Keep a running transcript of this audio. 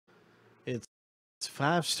It's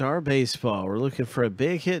five-star baseball. We're looking for a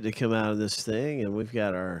big hit to come out of this thing, and we've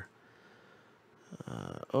got our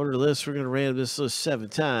owner list. We're going to random this list 7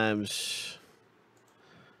 times.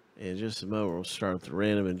 In just a moment, we'll start with the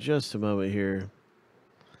random in just a moment here.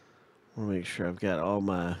 We'll make sure I've got all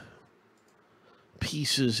my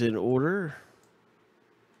pieces in order.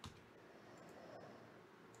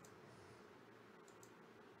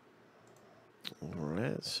 All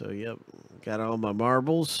right, so yep, got all my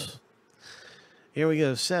marbles. Here we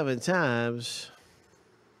go, 7 times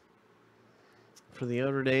for the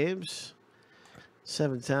owner names,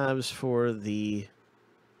 7 times for the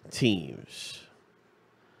teams.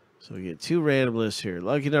 So we get 2 random lists here.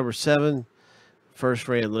 Lucky number 7, first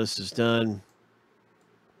random list is done.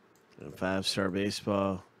 And 5-star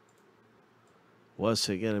baseball. What's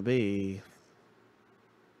it going to be?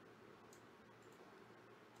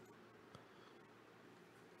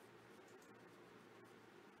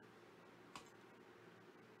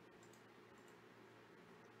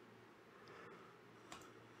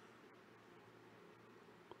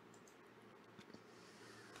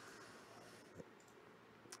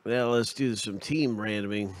 Now let's do some team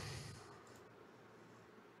randoming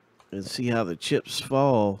and see how the chips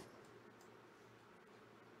fall.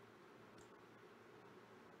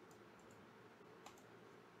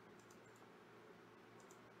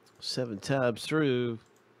 Seven times through.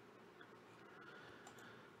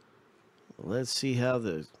 Let's see how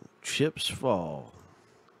the chips fall.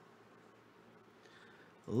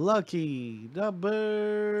 Lucky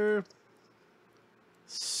number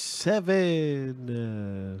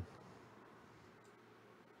 7.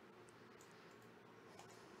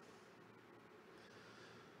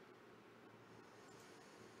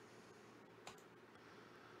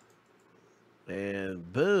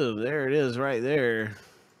 And boom, there it is right there.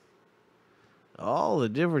 All the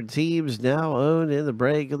different teams now owned in the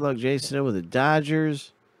break. Good luck, Jason, with the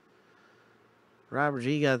Dodgers. Robert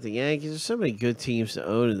G got the Yankees. There's so many good teams to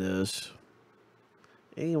own in this.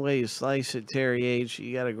 Any way you slice it, Terry H.,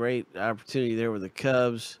 you got a great opportunity there with the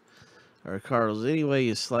Cubs or Cardinals. Any way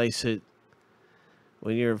you slice it,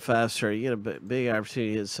 when you're in 5-star, you get a big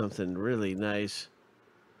opportunity to hit something really nice.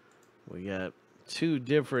 We got 2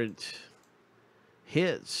 different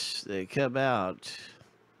hits that come out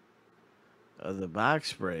of the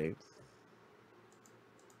box break.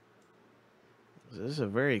 This is a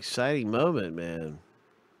very exciting moment, man.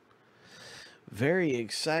 Very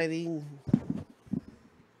exciting.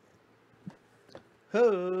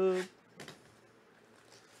 Hope.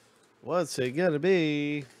 What's it gonna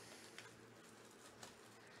be?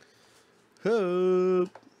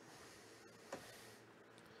 Hope.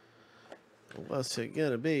 What's it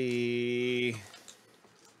gonna be?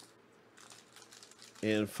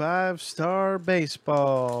 In 5-star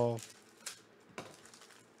baseball.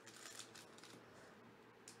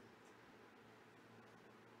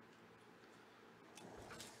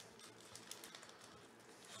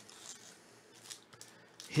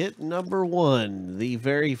 Hit number 1, the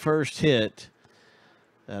very first hit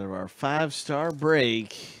out of our 5-star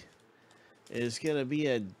break, is going to be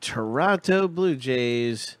a Toronto Blue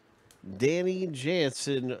Jays Danny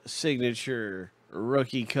Jansen signature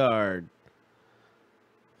rookie card.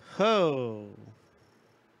 Ho!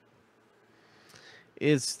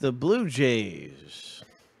 It's the Blue Jays.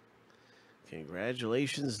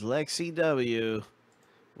 Congratulations, Lexi W.,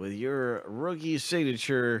 with your rookie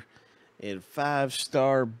signature in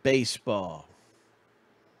 5-star baseball.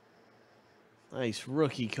 Nice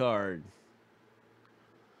rookie card.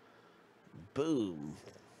 Boom.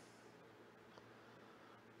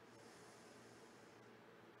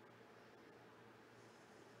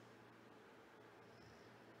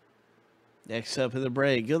 Next up in the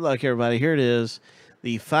break. Good luck, everybody. Here it is.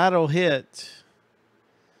 The final hit.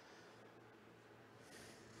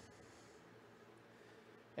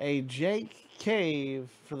 A Jake Cave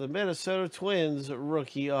for the Minnesota Twins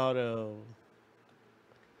rookie auto.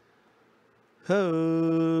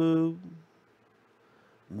 Ho!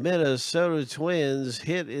 Minnesota Twins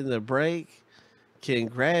hit in the break.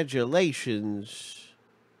 Congratulations,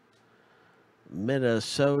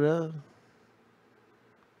 Minnesota.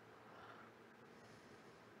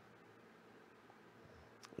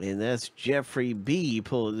 And that's Jeffrey B.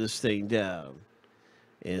 pulling this thing down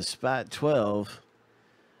in spot 12.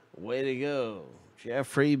 Way to go,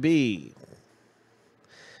 Jeffrey B.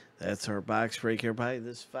 That's our box break, everybody.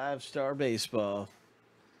 This 5-star baseball.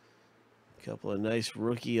 A couple of nice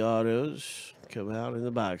rookie autos come out in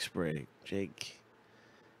the box break. Jake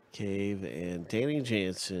Cave and Danny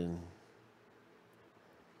Jansen.